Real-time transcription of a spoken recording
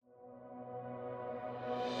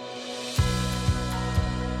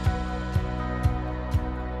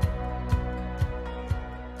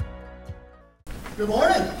Good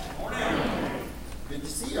morning. Good to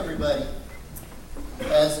see everybody.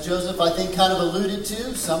 As Joseph, I think, kind of alluded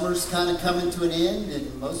to, summer's kind of coming to an end,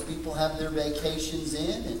 and most people have their vacations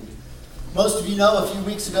in. And most of you know, a few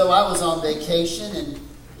weeks ago, I was on vacation. And,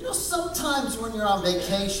 sometimes when you're on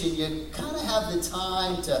vacation, you kind of have the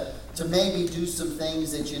time to maybe do some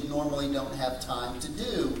things that you normally don't have time to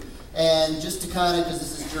do. And just to kind of, because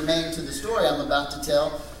this is germane to the story I'm about to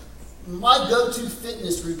tell, my go-to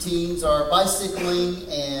fitness routines are bicycling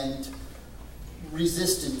and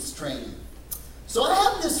resistance training. So I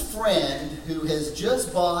have this friend who has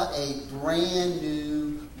just bought a brand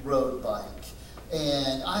new road bike.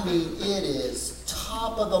 And I mean, it is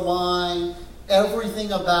top of the line.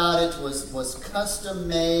 Everything about it was custom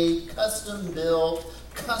made, custom built,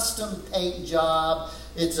 custom paint job.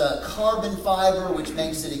 It's a carbon fiber, which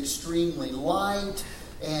makes it extremely light.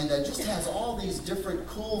 And just has all these different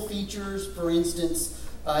cool features. For instance,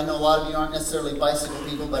 I know a lot of you aren't necessarily bicycle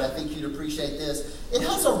people, but I think you'd appreciate this. It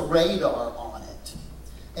has a radar on it.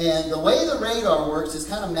 And the way the radar works is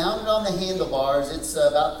kind of mounted on the handlebars. It's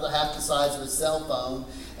about half the size of a cell phone.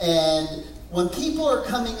 And when people are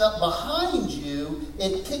coming up behind you,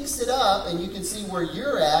 it picks it up and you can see where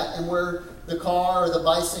you're at and where the car or the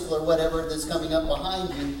bicycle or whatever that's coming up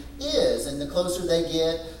behind you is. And the closer they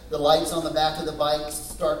get, the lights on the back of the bike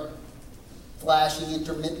start flashing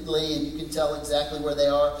intermittently, and you can tell exactly where they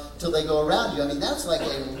are till they go around you. I mean, that's like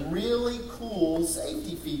a really cool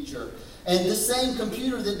safety feature. And the same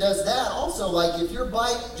computer that does that also, like if your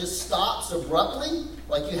bike just stops abruptly,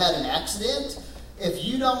 like you had an accident, if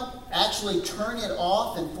you don't actually turn it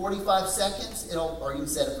off in 45 seconds, or you can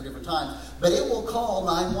set it for different times, but it will call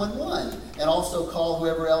 911 and also call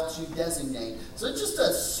whoever else you designate. So it's just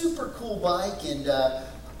a super cool bike, and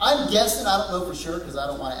I'm guessing, I don't know for sure because I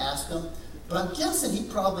don't want to ask him, but I'm guessing he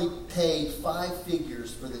probably paid 5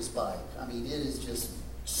 figures for this bike. I mean, it is just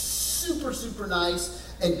super, super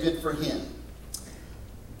nice and good for him.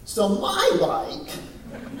 So my bike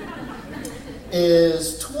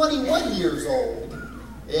is 21 years old.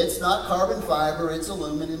 It's not carbon fiber, it's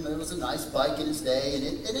aluminum. It was a nice bike in its day,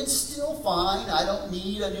 and it's still fine. I don't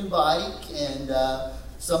need a new bike, and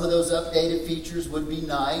some of those updated features would be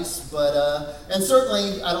nice, but and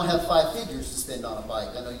certainly I don't have 5 figures to spend on a bike.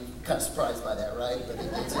 I know you're kind of surprised by that, right? But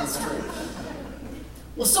it's true.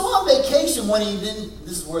 Well, so on vacation, when he didn't,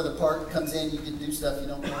 this is where the part comes in, you can do stuff you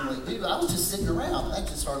don't normally do. I was just sitting around. That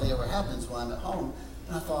just hardly ever happens when I'm at home.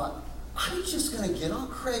 And I thought, I'm just going to get on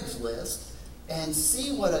Craigslist and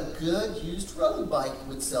see what a good used road bike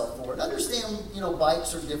would sell for. And understand,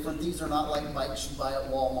 bikes are different. These are not like bikes you buy at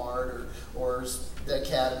Walmart or the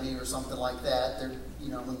Academy or something like that. They're,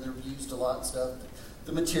 when they're used a lot and stuff,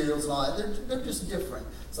 the materials and all that, they're just different.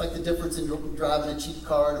 It's like the difference in driving a cheap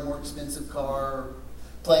car and a more expensive car, or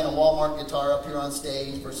playing a Walmart guitar up here on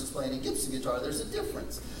stage versus playing a Gibson guitar. There's a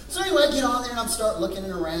difference. So anyway, I get on there and I start looking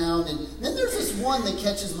around, and then there's this one that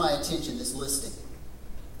catches my attention, this listing.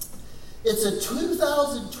 It's a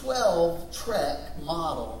 2012 Trek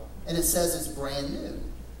model, and it says it's brand new.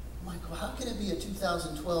 I'm like, well, how can it be a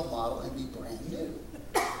 2012 model and be brand new?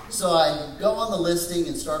 So I go on the listing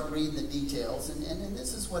and start reading the details, and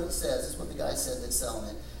this is what it says. This is what the guy said that's selling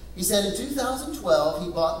it. He said in 2012,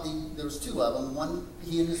 he bought there was 2 of them. One,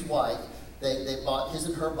 he and his wife, they bought his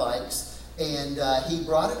and her bikes, and he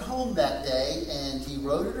brought it home that day, and he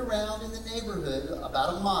rode it around in the neighborhood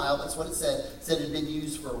about a mile. That's what it said. It said it had been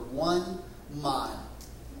used for 1 mile.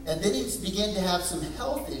 And then he began to have some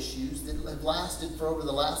health issues that have lasted for over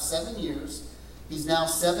the last 7 years. He's now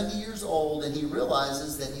 70 years old, and he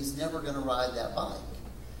realizes that he's never going to ride that bike.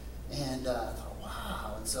 And I thought,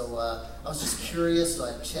 wow. And so I was just curious, so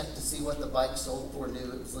I checked to see what the bike sold for new.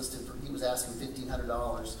 It was listed for, he was asking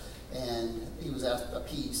 $1,500, and he was asked a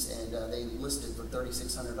piece, and they listed for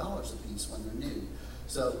 $3,600 a piece when they're new.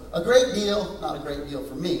 So a great deal, not a great deal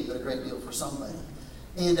for me, but a great deal for somebody.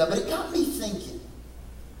 And but it got me thinking,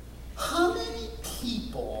 how many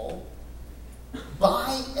people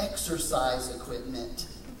buy exercise equipment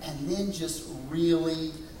and then just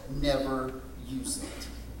really never use it?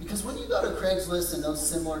 Because when you go to Craigslist and those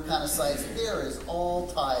similar kind of sites, there is all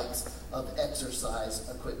types of exercise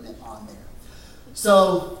equipment on there.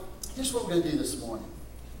 So here's what we're going to do this morning.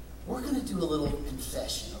 We're going to do a little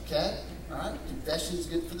confession, okay? All right? Confession is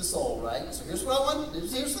good for the soul, right? So here's what I want.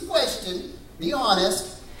 Here's the question. Be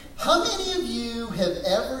honest. How many of you have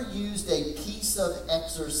ever used a piece of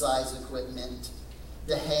exercise equipment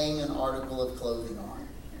to hang an article of clothing on?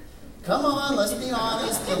 Come on, let's be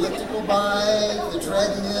honest. The elliptical bike, the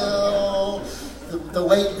treadmill, the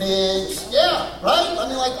weight bench. Yeah, right? I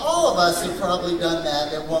mean, like all of us have probably done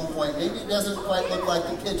that at one point. Maybe it doesn't quite look like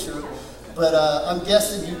the picture. But I'm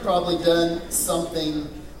guessing you've probably done something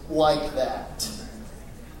like that.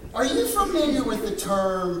 Are you familiar with the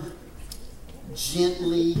term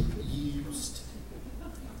gently used?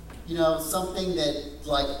 You know, something that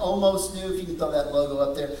like almost new, if you can throw that logo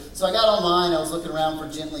up there. So I got online, I was looking around for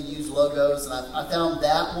gently used logos, and I found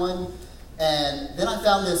that one. And then I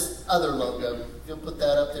found this other logo. If you'll put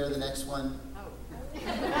that up there, the next one.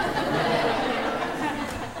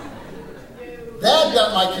 That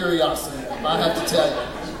got my curiosity, I have to tell you.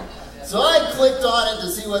 So I clicked on it to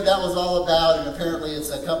see what that was all about, and apparently it's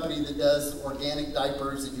a company that does organic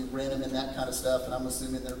diapers, and you rent them and that kind of stuff, and I'm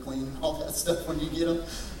assuming they're clean and all that stuff when you get them.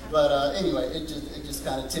 But anyway, it just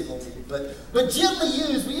kind of tickled me. But gently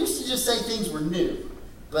used, we used to just say things were new.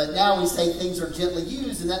 But now we say things are gently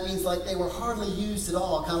used, and that means like they were hardly used at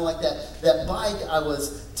all, kind of like that bike I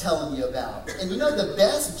was telling you about. And you know the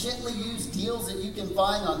best gently used deals that you can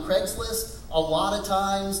find on Craigslist a lot of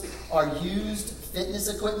times are used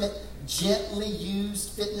fitness equipment, gently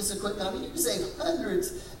used fitness equipment. I mean, you can save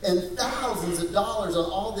hundreds and thousands of dollars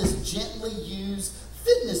on all this gently used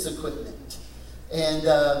fitness equipment. And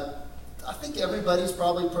I think everybody's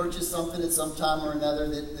probably purchased something at some time or another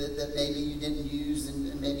that maybe you didn't use,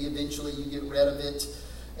 and maybe eventually you get rid of it.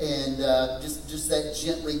 And just that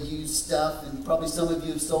gently used stuff. And probably some of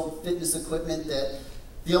you have sold fitness equipment that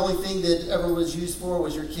the only thing that ever was used for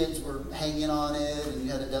was your kids were hanging on it, and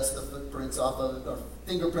you had to dust the footprints off of it, or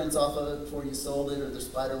fingerprints off of it before you sold it, or the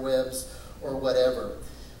spider webs, or whatever.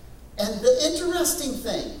 And the interesting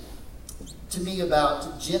thing to me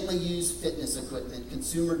about gently used fitness equipment,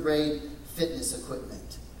 consumer grade fitness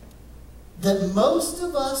equipment, that most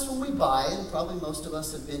of us, when we buy it, and probably most of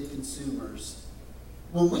us have been consumers,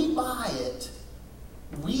 when we buy it,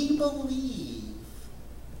 we believe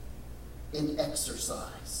in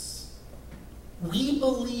exercise. We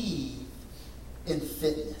believe in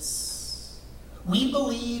fitness. We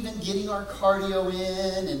believe in getting our cardio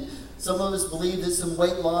in, and some of us believe that some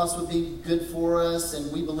weight loss would be good for us, and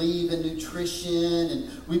we believe in nutrition,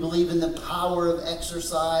 and we believe in the power of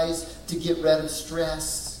exercise to get rid of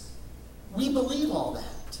stress. We believe all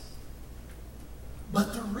that.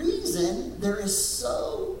 But the reason there is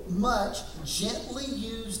so much gently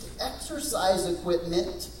used exercise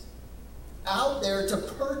equipment out there to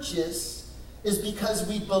purchase is because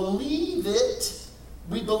we believe it.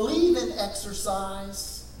 We believe in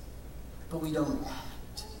exercise, but we don't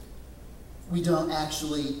act. We don't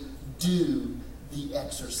actually do the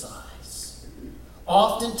exercise.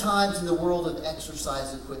 Oftentimes in the world of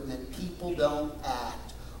exercise equipment, people don't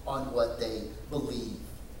act on what they believe.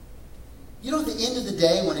 You know, at the end of the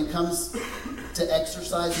day, when it comes to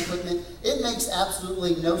exercise equipment, it makes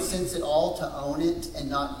absolutely no sense at all to own it and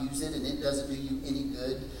not use it, and it doesn't do you any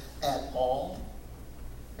good at all.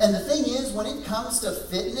 And the thing is, when it comes to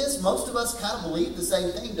fitness, most of us kind of believe the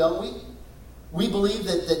same thing, don't we? We believe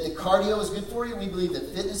that the cardio is good for you. We believe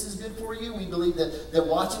that fitness is good for you. We believe that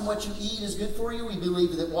watching what you eat is good for you. We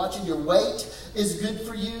believe that watching your weight is good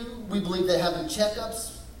for you. We believe that having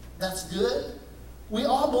checkups, that's good. We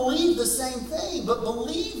all believe the same thing, but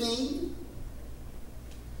believing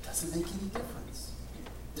doesn't make any difference.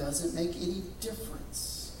 Doesn't make any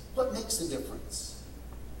difference. What makes a difference?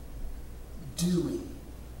 Doing.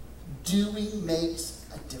 Doing makes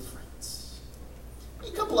a difference.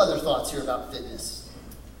 A couple other thoughts here about fitness.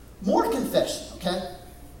 More confession, okay?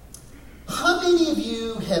 How many of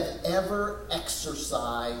you have ever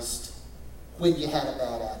exercised when you had a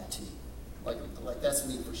bad attitude? Like that's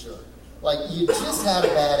me for sure. Like, you just had a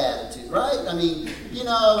bad attitude, right? I mean, you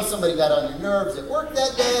know, somebody got on your nerves at work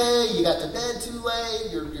that day, you got to bed too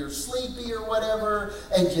late, you're sleepy or whatever,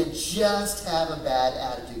 and you just have a bad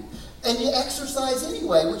attitude. And you exercise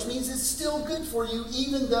anyway, which means it's still good for you,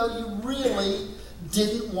 even though you really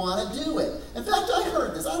didn't want to do it. In fact, I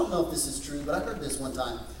heard this. I don't know if this is true, but I heard this one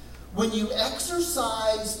time. When you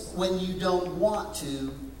exercise when you don't want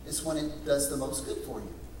to, is when it does the most good for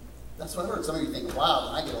you. That's what I heard. Some of you think, wow,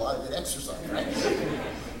 I get a lot of good exercise, right?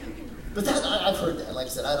 But I've heard that. Like I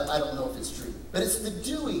said, I don't know if it's true. But it's the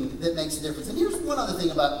doing that makes a difference. And here's one other thing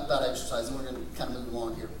about exercise, and we're going to kind of move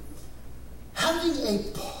along here. Having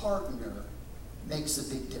a partner makes a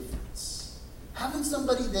big difference. Having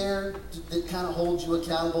somebody there that kind of holds you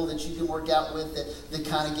accountable, that you can work out with, that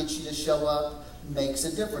kind of gets you to show up, makes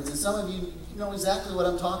a difference. And some of you know exactly what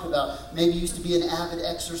I'm talking about. Maybe you used to be an avid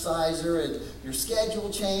exerciser and your schedule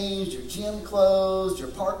changed, your gym closed, your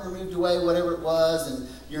partner moved away, whatever it was, and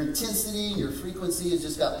your intensity and your frequency has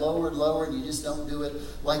just got lower and lower, and you just don't do it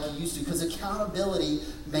like you used to, because accountability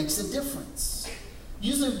makes a difference.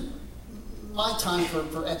 Usually, my time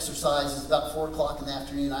for exercise is about 4 o'clock in the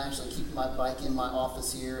afternoon. I actually keep my bike in my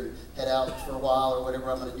office here and head out for a while or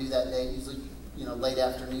whatever I'm going to do that day. Usually, late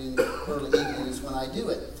afternoon, early evening is when I do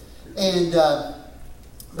it. And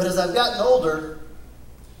but as I've gotten older,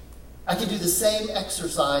 I can do the same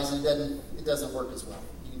exercise and it doesn't work as well.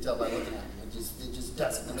 You can tell by looking at me. It just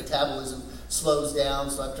doesn't. The metabolism slows down,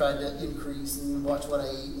 so I've tried to increase and watch what I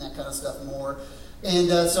eat and that kind of stuff more. And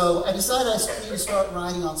so I decided I need to start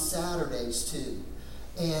riding on Saturdays too.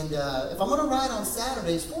 And if I'm going to ride on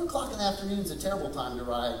Saturdays, 4 o'clock in the afternoon is a terrible time to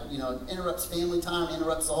ride. It interrupts family time,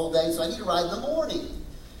 interrupts the whole day, so I need to ride in the morning.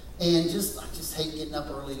 And I just hate getting up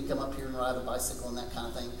early to come up here and ride a bicycle and that kind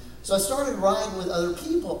of thing. So I started riding with other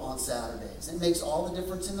people on Saturdays. It makes all the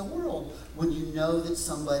difference in the world when you know that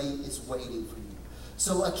somebody is waiting for you.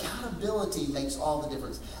 So accountability makes all the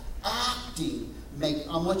difference. Acting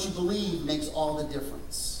on what you believe makes all the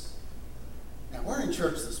difference. Now, we're in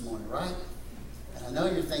church this morning, right? And I know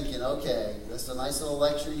you're thinking, okay, that's a nice little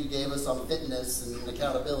lecture you gave us on fitness and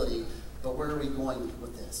accountability, but where are we going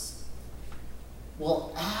with this?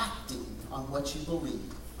 Well, acting on what you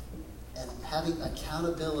believe and having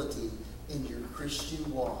accountability in your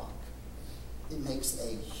Christian walk, it makes a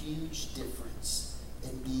huge difference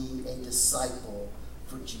in being a disciple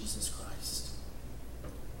for Jesus Christ.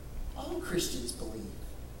 All Christians believe.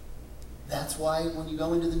 That's why when you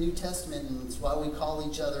go into the New Testament, and it's why we call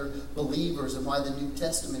each other believers and why the New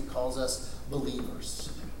Testament calls us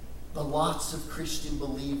believers. But lots of Christian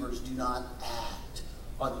believers do not act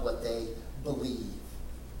on what they believe.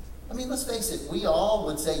 I mean, let's face it, we all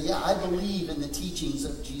would say, yeah, I believe in the teachings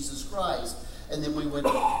of Jesus Christ. And then we would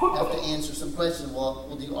have to answer some questions.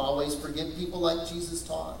 Well, do you always forgive people like Jesus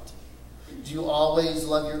taught? Do you always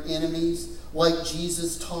love your enemies like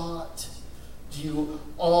Jesus taught? Are you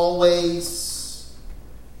always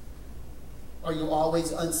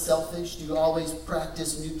unselfish? Do you always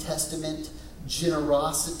practice New Testament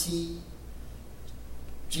generosity?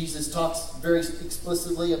 Jesus talks very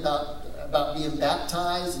explicitly about being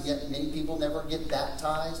baptized, and yet many people never get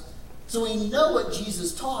baptized. So we know what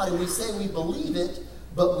Jesus taught, and we say we believe it,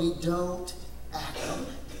 but we don't act on it.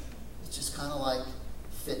 It's just kind of like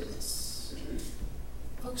fitness.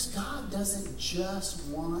 Folks, God doesn't just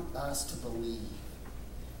want us to believe.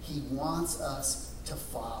 He wants us to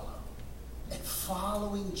follow. And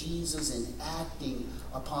following Jesus and acting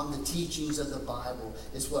upon the teachings of the Bible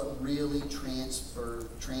is what really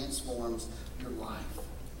transforms your life.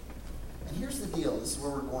 And here's the deal. This is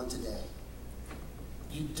where we're going today.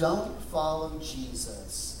 You don't follow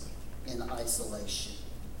Jesus in isolation.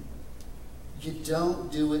 You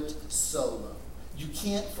don't do it solo. You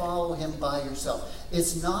can't follow him by yourself.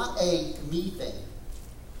 It's not a me thing.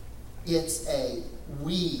 It's a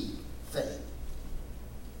we thing.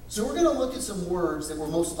 So we're going to look at some words that were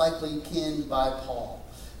most likely penned by Paul.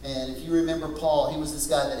 And if you remember Paul, he was this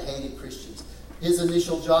guy that hated Christians. His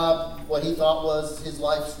initial job, what he thought was his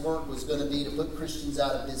life's work, was going to be to put Christians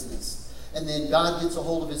out of business. And then God gets a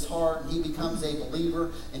hold of his heart, and he becomes a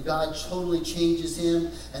believer, and God totally changes him.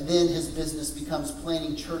 And then his business becomes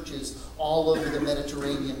planting churches all over the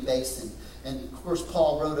Mediterranean basin. And, of course,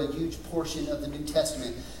 Paul wrote a huge portion of the New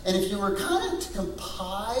Testament. And if you were kind of to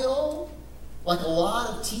compile, like a lot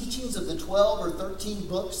of teachings of the 12 or 13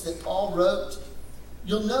 books that Paul wrote,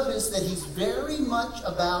 you'll notice that he's very much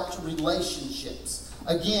about relationships.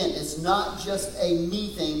 Again, it's not just a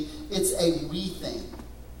me thing, it's a we thing.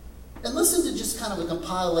 And listen to just kind of a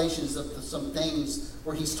compilation of some things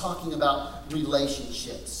where he's talking about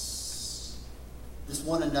relationships. This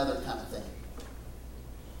one another kind of thing.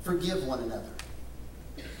 Forgive one another.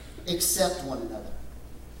 Accept one another.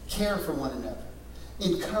 Care for one another.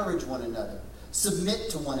 Encourage one another. Submit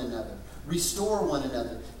to one another. Restore one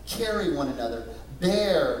another. Carry one another.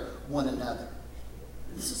 Bear one another.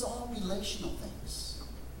 This is all relational things.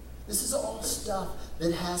 This is all stuff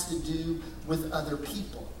that has to do with other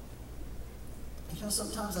people.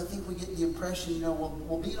 Sometimes I think we get the impression,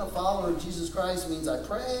 well, being a follower of Jesus Christ means I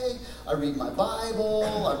pray, I read my Bible,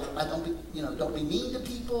 I don't be mean to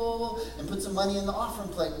people, and put some money in the offering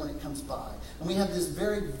plate when it comes by. And we have this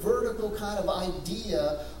very vertical kind of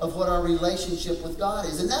idea of what our relationship with God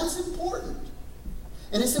is. And that's important.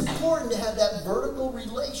 And it's important to have that vertical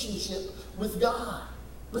relationship with God.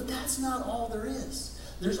 But that's not all there is.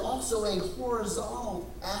 There's also a horizontal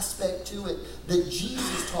aspect to it that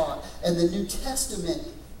Jesus taught and the New Testament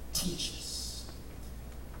teaches.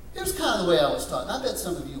 Here's kind of the way I was taught, and I bet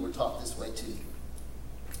some of you were taught this way too.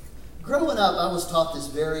 Growing up, I was taught this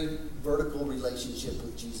very vertical relationship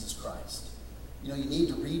with Jesus Christ. You need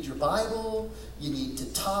to read your Bible, you need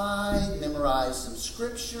to tithe, memorize some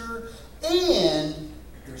scripture, and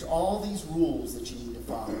there's all these rules that you need to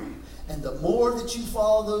follow. And the more that you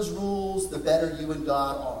follow those rules, the better you and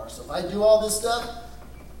God are. So if I do all this stuff,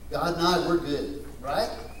 God and I, we're good, right?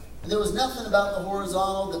 And there was nothing about the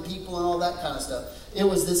horizontal, the people, and all that kind of stuff. It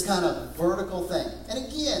was this kind of vertical thing. And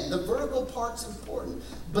again, the vertical part's important,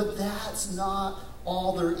 but that's not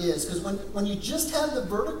all there is. Because when you just have the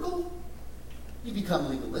vertical, you become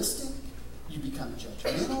legalistic, you become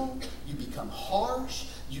judgmental, you become harsh,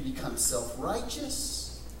 you become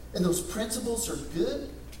self-righteous. And those principles are good,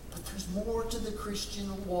 but there's more to the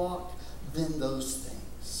Christian walk than those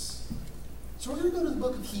things. So we're going to go to the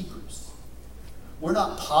book of Hebrews. We're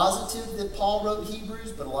not positive that Paul wrote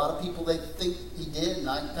Hebrews, but a lot of people, they think he did, and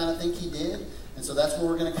I kind of think he did. And so that's where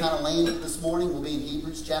we're going to kind of land it this morning. We'll be in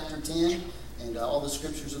Hebrews chapter 10. And all the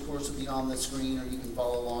scriptures, of course, will be on the screen, or you can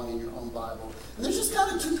follow along in your own Bible. And there's just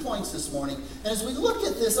kind of 2 points this morning. And as we look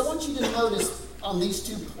at this, I want you to notice on these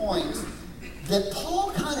 2 points that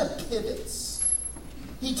Paul kind of pivots.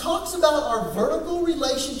 He talks about our vertical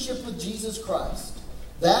relationship with Jesus Christ.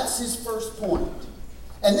 That's his first point.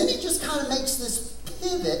 And then he just kind of makes this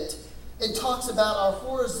pivot and talks about our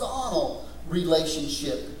horizontal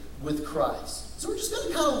relationship with Christ. So we're just going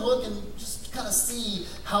to kind of look and just kind of see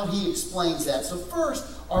how he explains that. So first,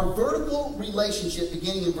 our vertical relationship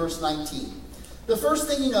beginning in verse 19. The first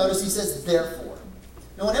thing you notice, he says, therefore.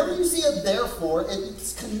 Now, whenever you see a therefore,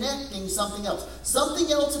 it's connecting something else.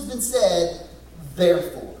 Something else has been said,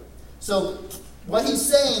 therefore. So what he's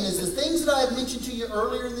saying is the things that I have mentioned to you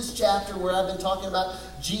earlier in this chapter where I've been talking about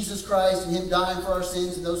Jesus Christ and him dying for our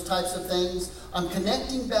sins and those types of things, I'm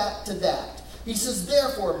connecting back to that. He says,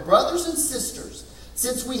 therefore, brothers and sisters,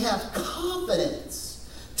 since we have confidence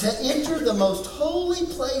to enter the most holy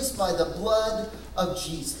place by the blood of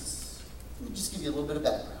Jesus. Let me just give you a little bit of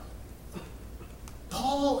background.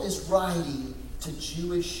 Paul is writing to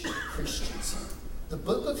Jewish Christians here. The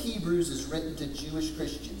book of Hebrews is written to Jewish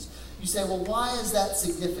Christians. You say, well, why is that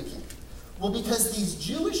significant? Well, because these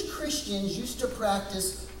Jewish Christians used to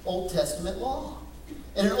practice Old Testament law.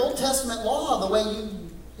 And in Old Testament law, the way you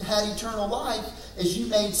had eternal life is you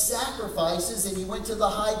made sacrifices and you went to the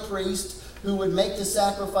high priest who would make the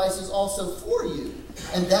sacrifices also for you.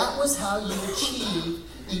 And that was how you achieved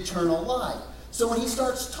eternal life. So when he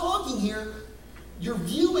starts talking here, you're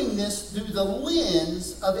viewing this through the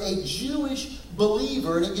lens of a Jewish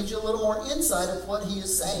believer, and it gives you a little more insight of what he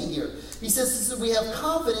is saying here. He says that we have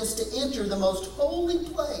confidence to enter the most holy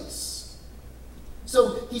place.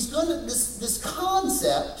 So he's going to, this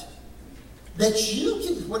concept that you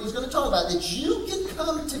can, what he's going to talk about, that you can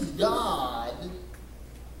come to God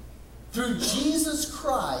through Jesus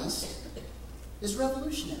Christ is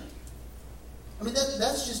revolutionary. I mean,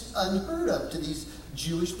 that's just unheard of to these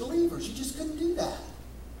Jewish believers. You just couldn't do that.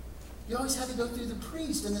 You always had to go through the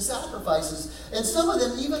priest and the sacrifices. And some of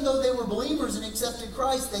them, even though they were believers and accepted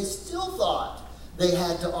Christ, they still thought they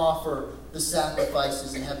had to offer the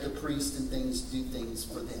sacrifices and have the priest and things do things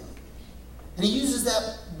for them. And he uses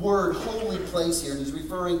that word holy place here, and he's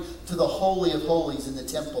referring to the Holy of Holies in the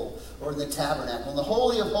temple or in the tabernacle. And the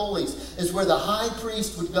Holy of Holies is where the high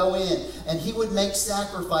priest would go in and he would make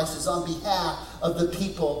sacrifices on behalf of the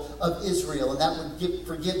people of Israel. And that would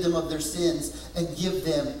forgive them of their sins and give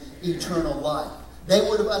them eternal life. They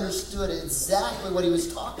would have understood exactly what he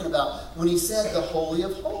was talking about when he said the Holy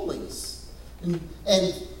of Holies. And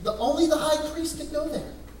only the high priest could go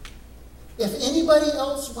there. If anybody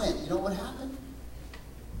else went, you know what would happen?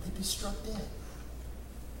 They'd be struck dead.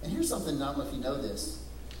 And here's something, I don't know if you know this.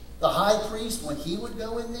 The high priest, when he would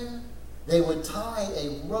go in there, they would tie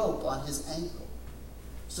a rope on his ankle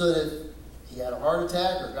so that if he had a heart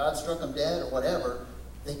attack or God struck him dead or whatever,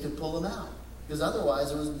 they could pull him out. Because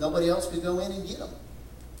otherwise, nobody else could go in and get him.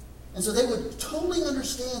 And so they would totally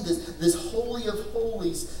understand this Holy of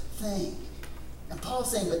Holies thing. And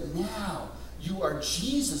Paul's saying, but now you are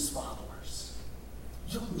Jesus' followers.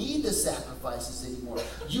 You don't need the sacrifices anymore.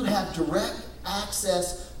 You have direct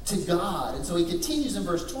access to God. And so he continues in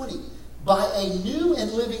verse 20. By a new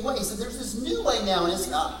and living way. He said there's this new way now, and it's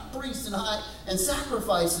not priests and high and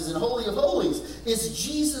sacrifices and Holy of Holies. It's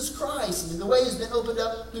Jesus Christ. And the way has been opened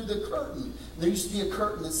up through the curtain. And there used to be a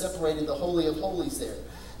curtain that separated the Holy of Holies there.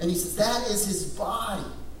 And he says that is his body.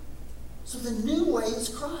 So the new way is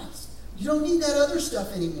Christ. You don't need that other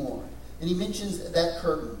stuff anymore. And he mentions that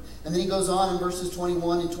curtain. And then he goes on in verses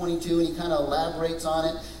 21 and 22, and he kind of elaborates on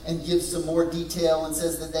it and gives some more detail and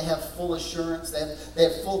says that they have full assurance, they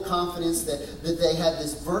have full confidence that they have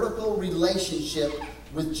this vertical relationship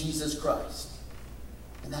with Jesus Christ.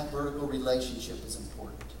 And that vertical relationship is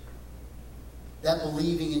important. That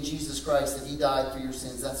believing in Jesus Christ, that he died for your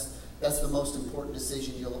sins, that's the most important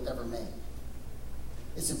decision you'll ever make.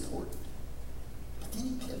 is important. But then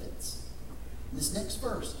he pivots. In this next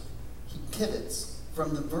verse, he pivots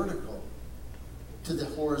from the vertical to the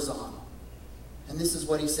horizontal. And this is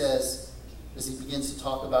what he says as he begins to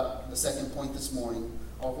talk about the second point this morning,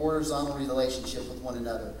 our horizontal relationship with one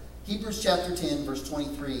another. Hebrews chapter 10, verse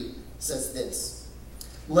 23 says this: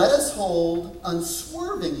 "Let us hold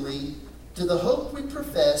unswervingly to the hope we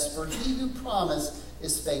profess, for he who promised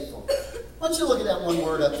is faithful." I want you to look at that one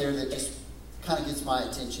word up there that just kind of gets my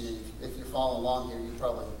attention. And if you're following along here, you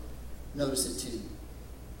probably notice it too.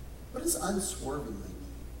 What does unswervingly mean?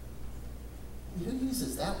 I mean, who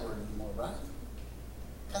uses that word anymore, right?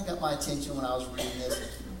 Kind of got my attention when I was reading this.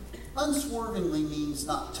 Unswervingly means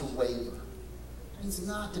not to waver. It means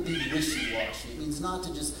not to be wishy-washy. It means not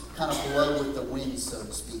to just kind of blow with the wind, so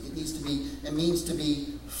to speak. It means to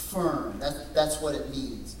be firm. That's what it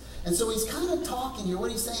means. And so he's kind of talking here.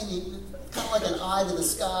 What he's saying, kind of like an eye to the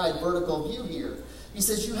sky vertical view here. He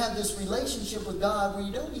says you have this relationship with God where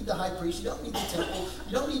you don't need the high priest, you don't need the temple,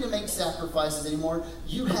 you don't need to make sacrifices anymore.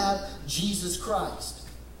 You have Jesus Christ.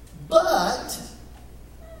 But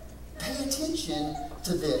pay attention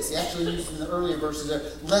to this. He actually used in the earlier verses there,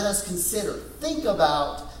 let us consider. Think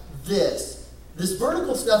about this. This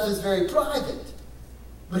vertical stuff is very private.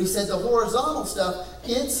 But he said the horizontal stuff,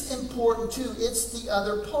 it's important too. It's the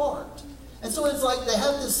other part. And so it's like they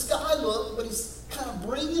have this sky look, but he's kind of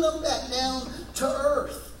bringing them back down to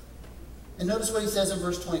earth. And notice what he says in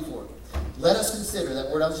verse 24. Let us consider, that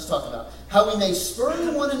word I was just talking about, how we may spur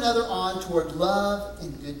one another on toward love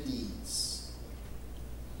and good deeds.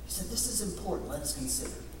 He said this is important. Let us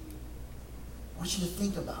consider. I want you to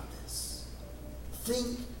think about this.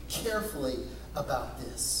 Think carefully about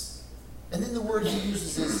this. And then the word he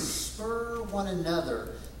uses is spur one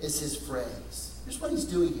another is his phrase. Here's what he's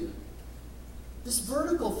doing here. This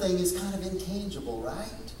vertical thing is kind of intangible,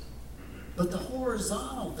 right? But the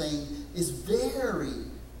horizontal thing is very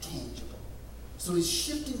tangible. So he's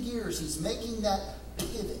shifting gears. He's making that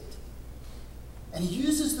pivot. And he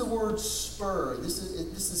uses the word spur. This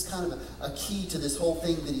is kind of a key to this whole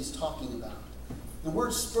thing that he's talking about. The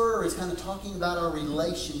word spur is kind of talking about our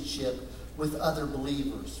relationship with other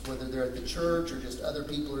believers, whether they're at the church or just other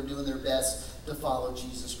people who are doing their best to follow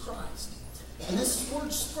Jesus Christ. And this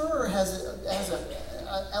word spur has an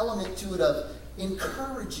element to it of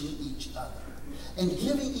encouraging each other and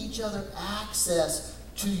giving each other access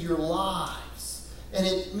to your lives. And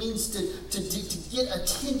it means to get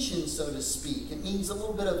attention, so to speak. It means a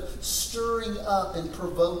little bit of stirring up and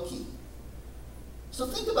provoking. So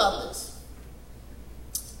think about this.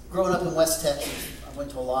 Growing up in West Texas, I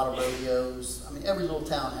went to a lot of rodeos. I mean, every little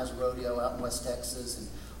town has a rodeo out in West Texas. And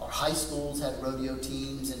our high schools had rodeo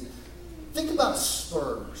teams. And think about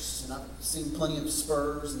spurs. And I've seen plenty of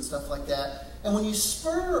spurs and stuff like that. And when you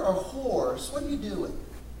spur a horse, what are you doing?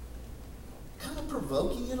 Kind of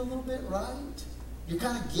provoking it a little bit, right? You're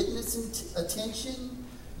kind of getting its attention.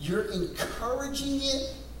 You're encouraging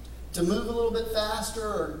it to move a little bit faster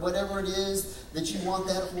or whatever it is that you want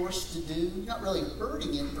that horse to do. You're not really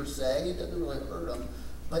hurting it per se. It doesn't really hurt them.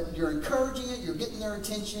 But you're encouraging it. You're getting their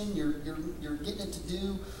attention. You're getting it to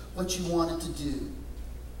do what you want it to do.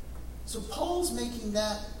 So Paul's making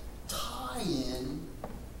that tie-in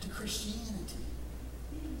to Christianity.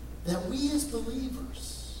 That we as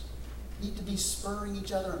believers need to be spurring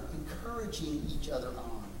each other, encouraging each other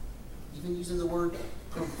on. Even using the word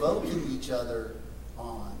provoking each other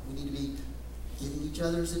on. We need to be giving each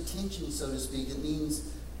other's attention, so to speak. It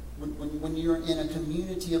means when you're in a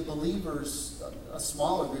community of believers, a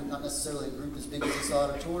smaller group, not necessarily a group as big as this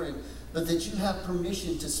auditorium, but that you have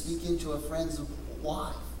permission to speak into a friend's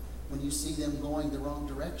life when you see them going the wrong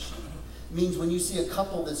direction. It means when you see a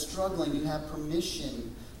couple that's struggling, you have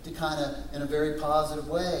permission to kind of, in a very positive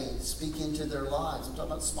way, speak into their lives. I'm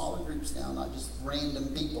talking about smaller groups now, not just random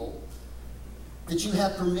people. That you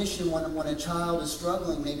have permission when a child is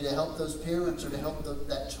struggling, maybe to help those parents or to help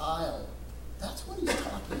that child. That's what he's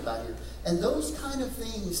talking about here. And those kind of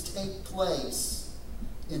things take place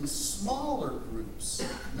in smaller groups,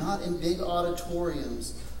 not in big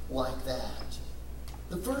auditoriums like that.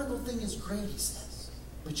 The vertical thing is great, he says,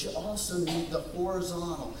 but you also need the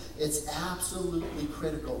horizontal. It's absolutely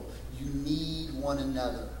critical. You need one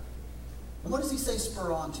another. And what does he say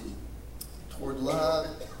spur on to? Toward love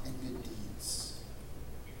and good deeds.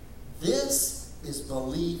 This is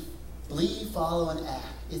belief, follow, and act.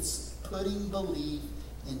 It's putting belief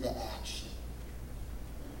into action.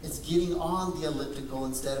 It's getting on the elliptical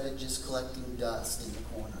instead of it just collecting dust in the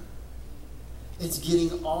corner. It's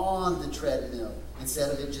getting on the treadmill instead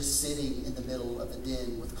of it just sitting in the middle of the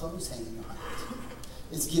den with clothes hanging on it.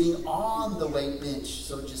 It's getting on the weight bench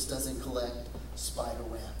so it just doesn't collect spider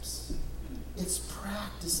webs. It's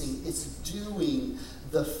practicing. It's doing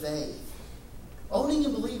the faith. Owning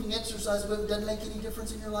and believing exercise doesn't make any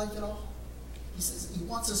difference in your life at all. He says he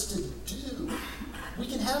wants us to do. We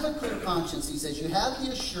can have a clear conscience. He says you have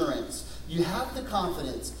the assurance, you have the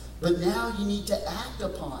confidence, but now you need to act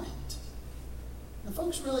upon it. And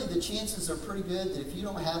folks, really the chances are pretty good that if you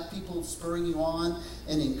don't have people spurring you on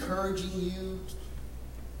and encouraging you,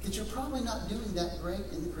 that you're probably not doing that great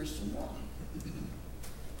in the Christian walk.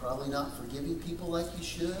 Probably not forgiving people like you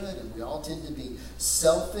should, and we all tend to be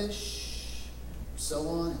selfish, so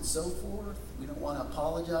on and so forth. We don't want to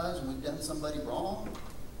apologize when we've done somebody wrong.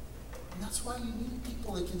 And that's why you need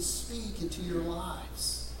people that can speak into your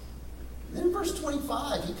lives. And then in verse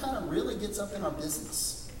 25, he kind of really gets up in our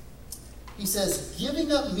business. He says,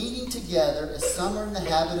 giving up meeting together as some are in the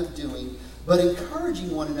habit of doing, but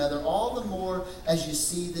encouraging one another all the more as you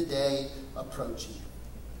see the day approaching.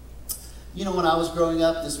 You know, when I was growing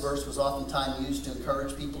up, this verse was oftentimes used to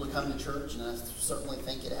encourage people to come to church, and I certainly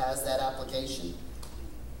think it has that application.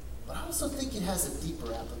 But I also think it has a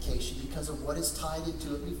deeper application because of what is tied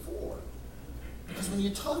into it before. Because when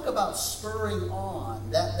you talk about spurring on,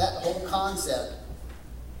 that whole concept,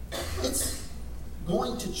 it's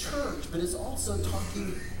going to church, but it's also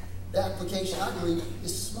talking, the application, I believe,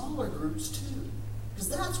 is smaller groups too. Because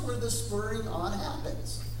that's where the spurring on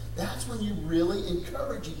happens. That's when you really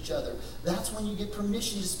encourage each other. That's when you get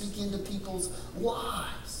permission to speak into people's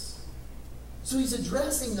lives. So he's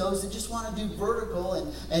addressing those that just want to do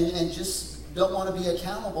vertical and just don't want to be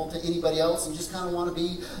accountable to anybody else and just kind of want to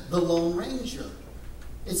be the Lone Ranger.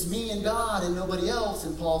 It's me and God and nobody else.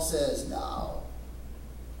 And Paul says, no,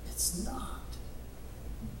 it's not.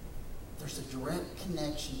 There's a direct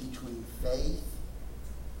connection between faith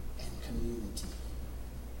and community.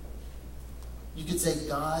 You could say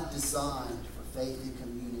God designed for faith and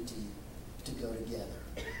community to go together.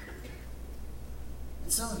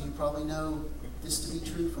 And some of you probably know this to be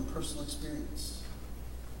true from personal experience.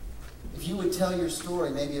 If you would tell your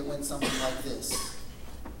story, maybe it went something like this.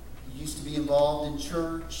 You used to be involved in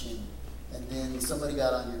church, and then somebody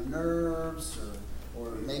got on your nerves,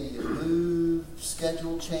 or maybe you moved,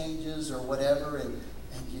 schedule changes, or whatever, and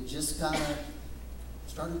you just kind of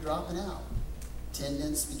started dropping out.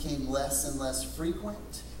 Attendance became less and less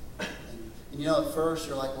frequent. And you know, at first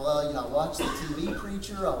you're like, well, you know, I'll watch the TV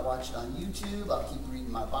preacher, I'll watch it on YouTube, I'll keep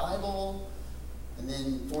reading my Bible. And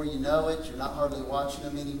then before you know it, you're not hardly watching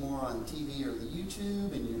them anymore on TV or the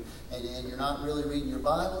YouTube, and you're not really reading your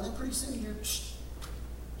Bible. And then pretty soon you're just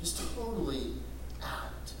totally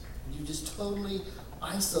out. You just totally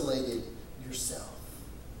isolated yourself.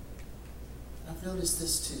 And I've noticed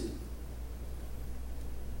this too.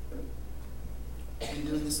 I've been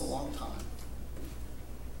doing this a long time.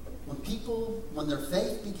 When their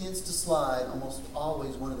faith begins to slide, almost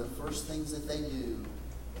always one of the first things that they do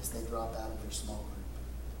is they drop out of their small group.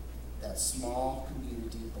 That small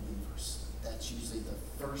community of believers. That's usually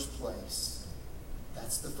the first place.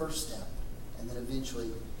 That's the first step. And then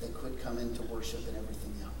eventually they quit coming to worship and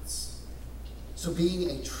everything else. So being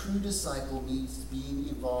a true disciple means being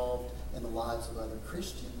involved in the lives of other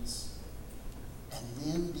Christians and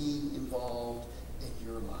then being involved in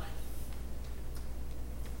your life.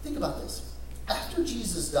 Think about this. After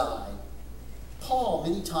Jesus died, Paul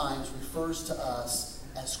many times refers to us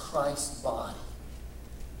as Christ's body.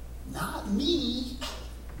 Not me.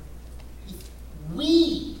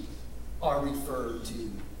 We are referred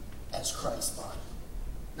to as Christ's body.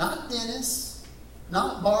 Not Dennis,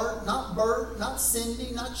 not Bart, not Bert, not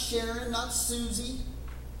Cindy, not Sharon, not Susie.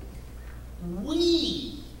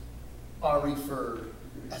 We are referred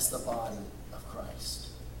as the body of Christ.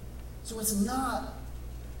 So it's not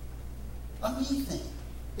a me thing.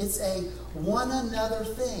 It's a one another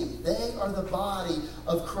thing. They are the body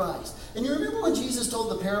of Christ. And you remember when Jesus told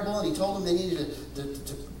the parable and he told them they needed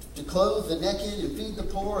to clothe the naked and feed the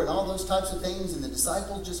poor and all those types of things, and the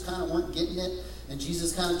disciples just kind of weren't getting it. And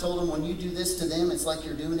Jesus kind of told them, when you do this to them, it's like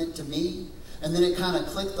you're doing it to me. And then it kind of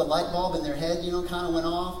clicked, the light bulb in their head, kind of went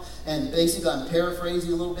off. And basically, I'm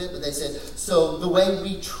paraphrasing a little bit, but they said, so the way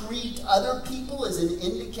we treat other people is an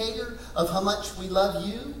indicator of how much we love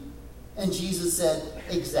you? And Jesus said,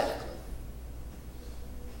 exactly.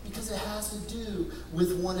 Because it has to do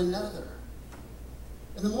with one another.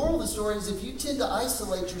 And the moral of the story is if you tend to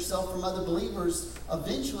isolate yourself from other believers,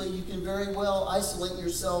 eventually you can very well isolate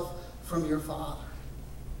yourself from your Father.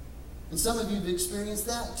 And some of you have experienced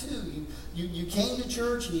that too. You came to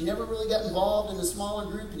church and you never really got involved in a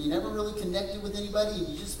smaller group and you never really connected with anybody and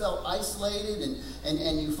you just felt isolated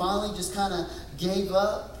and you finally just kind of gave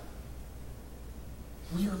up.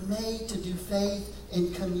 We are made to do faith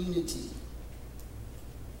in community.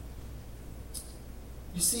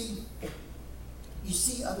 You see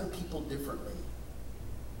other people differently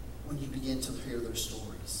when you begin to hear their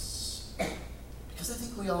stories. Because I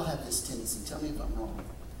think we all have this tendency. Tell me if I'm wrong.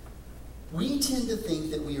 We tend to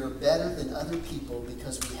think that we are better than other people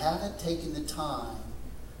because we haven't taken the time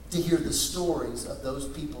to hear the stories of those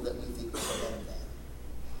people that we think we're better than.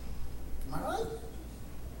 Am I right?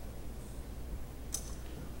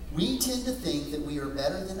 We tend to think that we are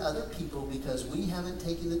better than other people because we haven't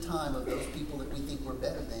taken the time of those people that we think we're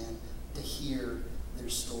better than to hear their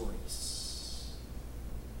stories.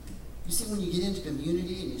 You see, when you get into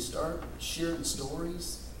community and you start sharing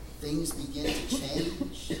stories, things begin to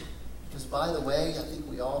change. Because, by the way, I think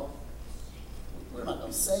we're not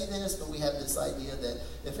going to say this, but we have this idea that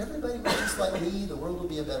if everybody was just like me, the world would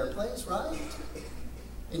be a better place, right?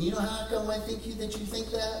 And you know how come I think that you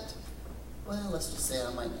think that? Well, let's just say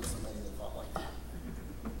I might be somebody that thought like that.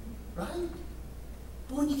 Right?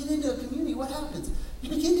 But when you get into a community, what happens? You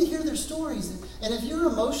begin to hear their stories. And if you're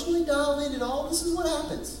emotionally dialed in at all, this is what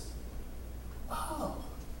happens. Oh,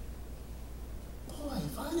 boy,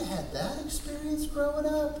 if I'd have had that experience growing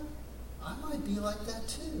up, I might be like that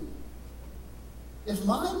too. If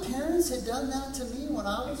my parents had done that to me when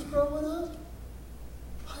I was growing up,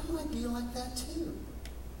 I might be like that too.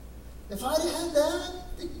 If I'd have had that,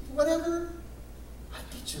 whatever, I'd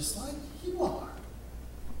be just like you are.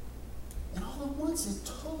 And all at once, it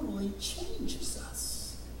totally changes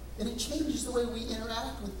us. And it changes the way we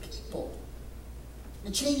interact with people.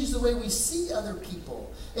 It changes the way we see other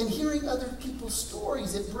people. And hearing other people's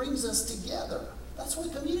stories, it brings us together. That's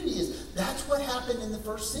what community is. That's what happened in the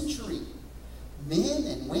first century. Men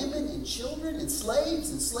and women and children and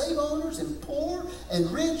slaves and slave owners and poor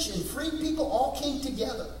and rich and free people all came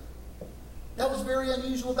together. That was very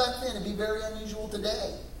unusual back then. It'd be very unusual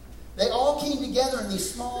today. They all came together in these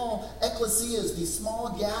small ecclesias, these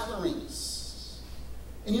small gatherings.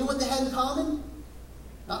 And you know what they had in common?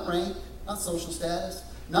 Not rank, not social status,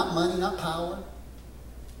 not money, not power.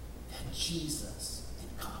 They had Jesus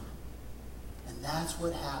in common. And that's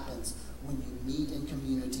what happens when you meet in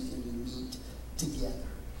community and you meet together.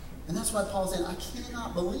 And that's why Paul's saying, I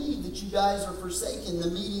cannot believe that you guys are forsaking the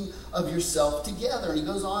meeting of yourself together. And he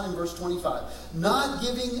goes on in verse 25. Not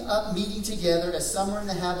giving up meeting together as some are in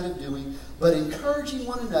the habit of doing, but encouraging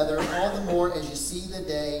one another all the more as you see the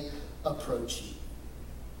day approaching.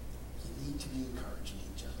 You need to be encouraging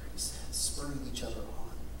each other, he says, spurring each other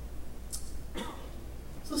on.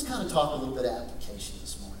 So let's kind of talk a little bit of application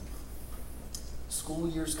this morning. School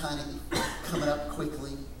year's kind of coming up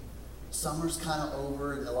quickly. Summer's kind of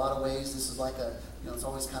over. In a lot of ways, this is like it's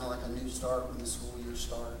always kind of like a new start when the school year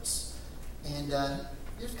starts. And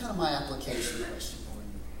here's kind of my application question for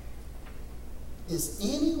you. Is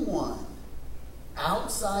anyone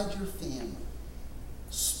outside your family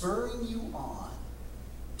spurring you on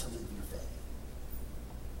to live your faith?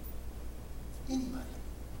 Anybody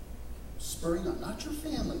spurring on, not your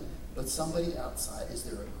family, but somebody outside. Is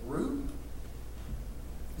there a group?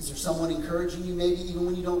 Is there someone encouraging you maybe even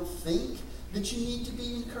when you don't think that you need to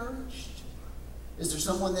be encouraged? Is there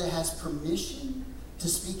someone that has permission to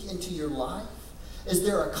speak into your life? Is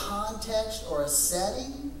there a context or a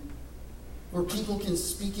setting where people can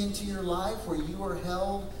speak into your life, where you are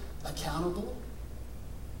held accountable?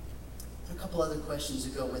 And a couple other questions to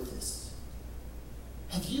go with this.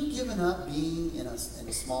 Have you given up being in a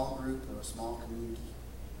small group or a small community?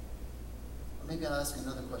 Or maybe I'll ask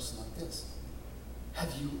another question like this.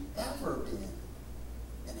 Have you ever been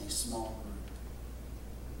in a small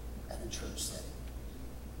group at a church setting?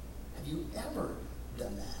 Have you ever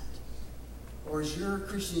done that? Or has your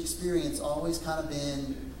Christian experience always kind of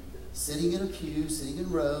been sitting in a pew, sitting in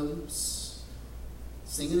rows,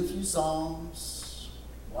 singing a few songs,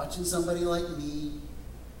 watching somebody like me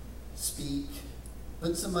speak,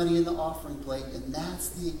 putting some money in the offering plate, and that's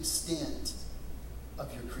the extent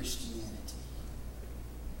of your Christianity?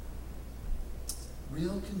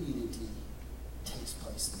 Real community takes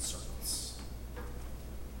place in circles,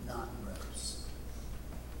 not in rows.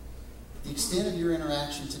 The extent of your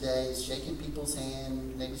interaction today is shaking people's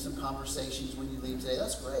hand, maybe some conversations when you leave today.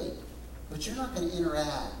 That's great. But you're not going to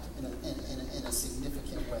interact in a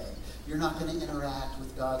significant way. You're not going to interact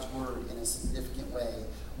with God's Word in a significant way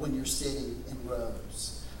when you're sitting in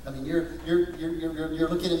rows. I mean, you're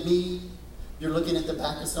looking at me. You're looking at the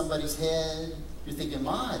back of somebody's head. You're thinking,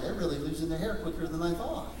 my, they're really losing their hair quicker than I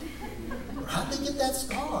thought. Or how'd they get that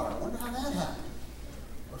scar? I wonder how that happened.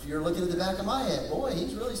 Or if you're looking at the back of my head, boy,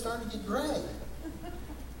 he's really starting to get gray.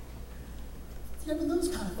 You're having those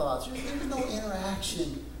kind of thoughts. There's no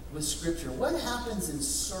interaction with Scripture. What happens in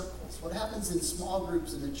circles? What happens in small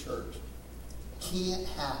groups in the church can't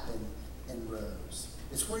happen in rows.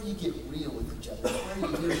 It's where you get real with each other. It's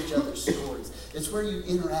where you hear each other's stories. It's where you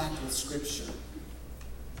interact with Scripture.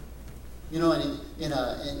 You know, and in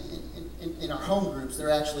our home groups, they're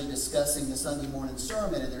actually discussing the Sunday morning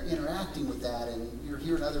sermon, and they're interacting with that, and you're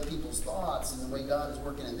hearing other people's thoughts and the way God is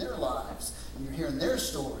working in their lives, and you're hearing their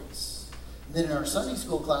stories. And then in our Sunday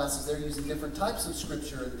school classes, they're using different types of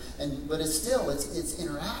Scripture, but it's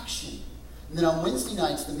interaction. And then on Wednesday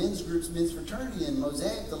nights, the men's groups, men's fraternity, and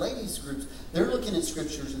Mosaic, the ladies' groups, they're looking at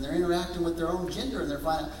Scriptures and they're interacting with their own gender, and they're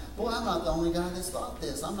finding, boy, I'm not the only guy that's thought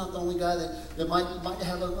this. I'm not the only guy that might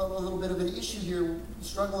have a little bit of an issue here,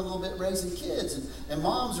 struggling a little bit raising kids. And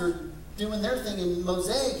moms are doing their thing in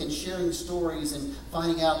Mosaic and sharing stories and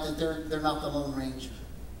finding out that they're not the Lone Ranger.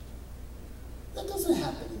 That doesn't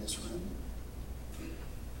happen in this room.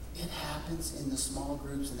 It happens in the small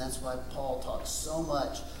groups, and that's why Paul talks so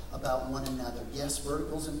much about one another. Yes,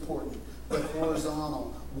 vertical is important, but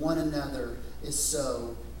horizontal, one another, is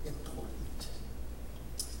so important.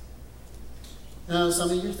 Now,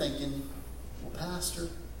 some of you are thinking, well, Pastor,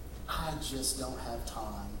 I just don't have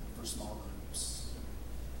time for small groups.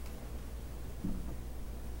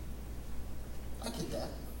 I get that.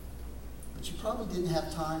 But you probably didn't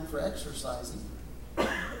have time for exercising.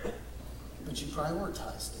 But you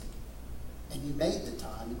prioritized it. And you made the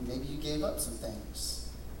time, and maybe you gave up some things.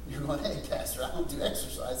 You're going, hey, Pastor, I don't do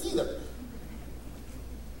exercise either.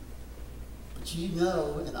 But you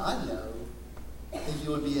know, and I know, that you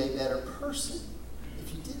would be a better person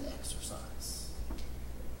if you did exercise.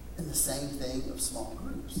 And the same thing of small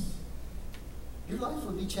groups. Your life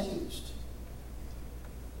would be changed.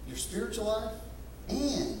 Your spiritual life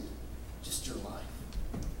and just your life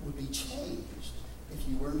would be changed if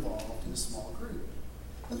you were involved in a small group.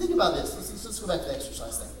 And think about this. Let's go back to the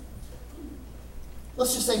exercise thing.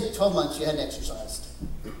 Let's just say 12 months you hadn't exercised.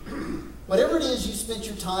 Whatever it is you spent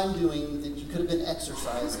your time doing that you could have been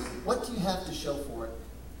exercising, what do you have to show for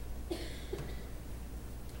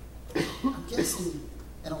it? I'm guessing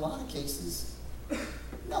in a lot of cases,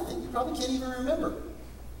 nothing. You probably can't even remember.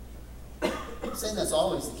 I'm saying that's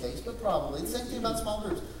always the case, but probably. The same thing about small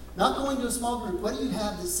groups. Not going to a small group, what do you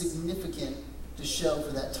have that's significant to show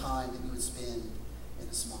for that time that you would spend in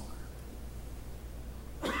a small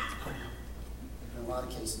group? In a lot of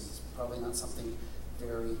cases, it's probably not something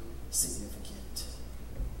very significant.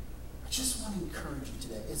 I just want to encourage you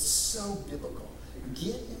today. It's so biblical.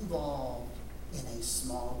 Get involved in a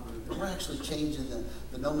small group. And we're actually changing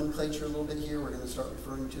the nomenclature a little bit here. We're going to start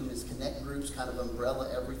referring to them as connect groups, kind of umbrella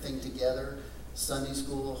everything together. Sunday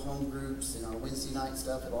school, home groups, and our Wednesday night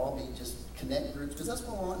stuff. It'll all be just connect groups, because that's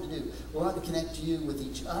what we're wanting to do. We're wanting to connect you with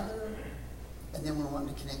each other, and then we're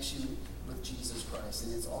wanting to connect you with Jesus Christ.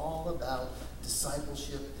 And it's all about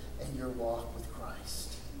discipleship and your walk with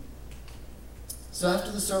Christ. So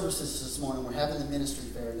after the services this morning, we're having the ministry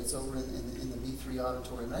fair, and it's over in the B3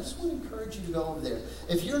 auditorium. And I just want to encourage you to go over there.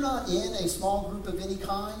 If you're not in a small group of any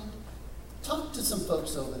kind, talk to some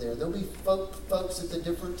folks over there. There'll be folks at the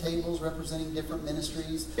different tables representing different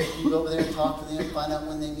ministries. You can go over there and talk to them, find out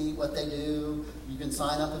when they meet, what they do. You can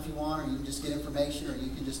sign up if you want, or you can just get information, or you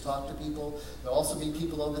can just talk to people. There'll also be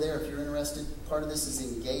people over there, if you're interested. Part of this is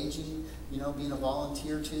engaging, being a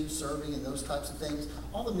volunteer too, serving and those types of things.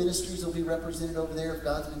 All the ministries will be represented over there if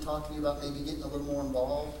God's been talking to you about maybe getting a little more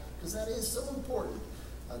involved, because that is so important.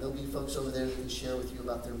 There'll be folks over there that can share with you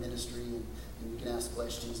about their ministry, and you can ask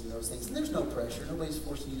questions and those things. And there's no pressure. Nobody's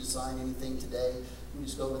forcing you to sign anything today. You can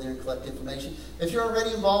just go over there and collect information. If you're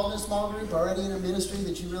already involved in a small group, already in a ministry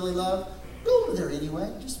that you really love, go over there anyway.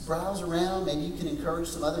 Just browse around. Maybe you can encourage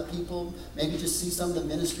some other people. Maybe just see some of the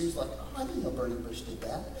ministries like, oh, I didn't know Burning Bush did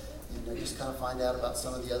that. And just kind of find out about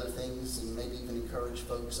some of the other things, and maybe even encourage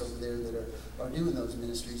folks over there that are doing those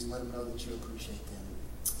ministries, and let them know that you appreciate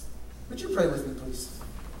them. Would you pray with me, please?